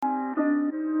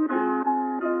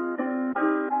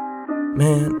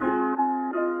Man,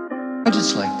 I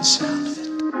just like the sound of it.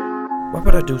 why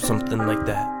would I do something like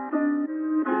that?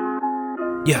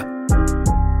 Yeah.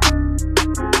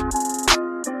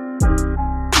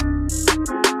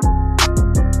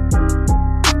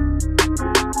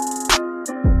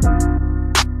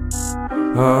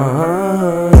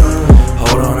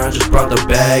 Hold on, I just brought the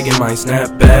bag in my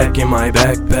snapback, in my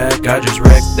backpack. I just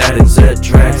wrecked that and set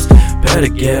tracks. Better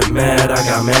get mad, I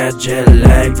got mad jet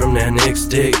lag from that Nic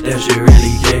Stick. That shit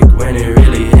really kick when it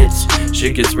really hits.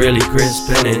 Shit gets really crisp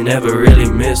and it never really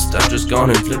missed. I just gone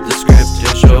and flipped the script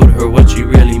and showed her what she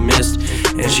really missed,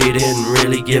 and she didn't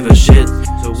really give a shit.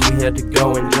 So we had to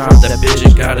go and drop that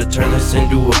bitch. Gotta turn this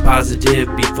into a positive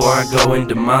before I go and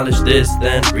demolish this,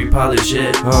 then repolish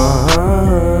it.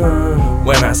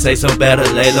 When I say so, better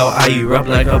lay low. I erupt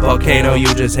like a volcano.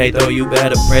 You just hate though, you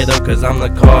better pray though, cause I'm the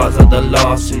cause of the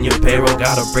loss in your payroll.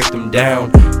 Gotta break them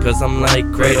down, cause I'm like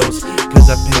Kratos, cause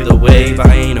I pay the wave.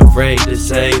 I ain't afraid to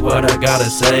say what I gotta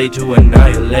say to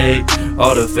annihilate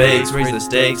all the fakes. Raise the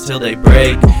stakes till they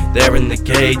break. They're in the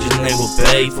cage and they will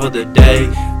pay for the day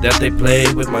that they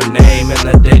played with my name and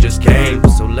that they just came.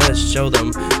 So let's show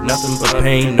them nothing but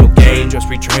pain, no gain, just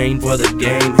retrain for the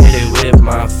game. Hit it with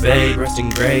my fade, rest in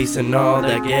grace and all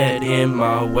that get in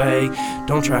my way.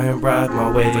 Don't try and ride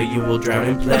my wave or you will drown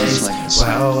in place.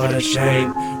 Wow, what a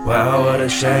shame, wow, what a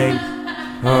shame.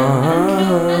 Hold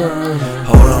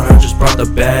on, I just brought the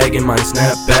bag in my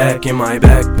snapback, in my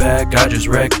backpack. I just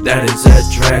wrecked that and set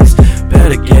tracks.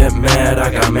 Better get mad,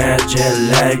 I got mad jet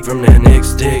lag from that Nic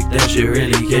Stick. That shit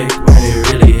really kick when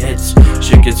it really hits.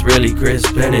 Shit gets really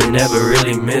crisp and it never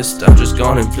really missed. I just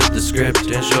gone and flipped the script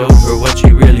and showed her what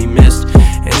she really missed,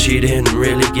 and she didn't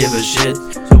really give a shit.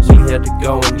 So we had to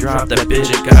go and drop that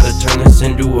bitch. I gotta turn this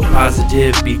into a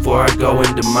positive before I go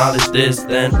and demolish this,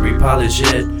 then repolish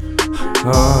it.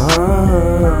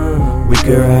 We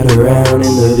could ride around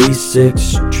in the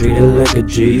V6, treat it like a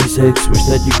G6. Wish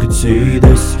that you could see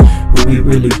this. Who we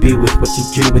really be with what's a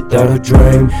G without a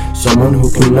drain? Someone who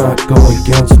cannot go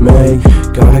against me.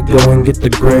 Gotta go and get the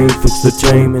grain, fix the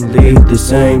tame and leave the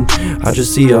same. I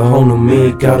just see a whole new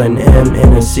me, got an M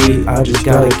and a C. I just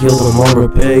gotta kill them on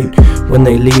repeat. When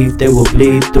they leave, they will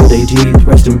bleed through their teeth.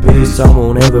 Rest in peace, I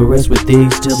won't ever rest with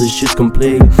these till this shit's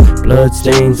complete. Blood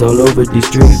stains all over these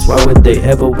streets. Why would they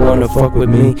ever wanna fuck with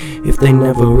me if they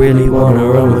never really wanna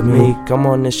run with me? Come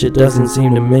on, this shit doesn't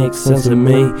seem to make sense to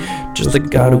me. Just a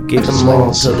God who gave them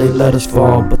all till they let us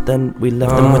fall, but then we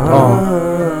left them with all.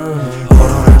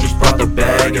 Hold on, I just brought the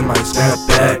bag in my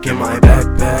snapback, in my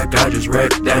backpack. I just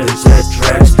wrecked that and set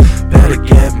tracks. Better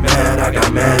get mad, I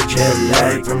got mad jet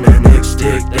lag from that Nic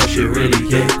Stick. That shit really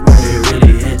kick when it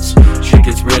really hits. Shit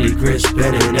gets really crisp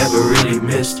and it never really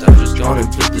missed. I just gone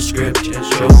and flipped the script and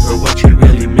showed her what she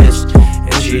really missed,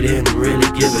 and she didn't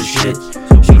really give a shit.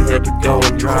 So we had to go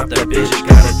and drop that bitch.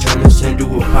 Gotta turn this into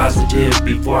a positive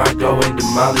before I go and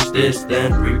demolish this,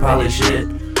 then repolish it.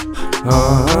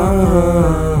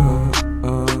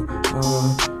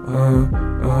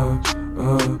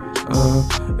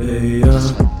 I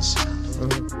just like the sound.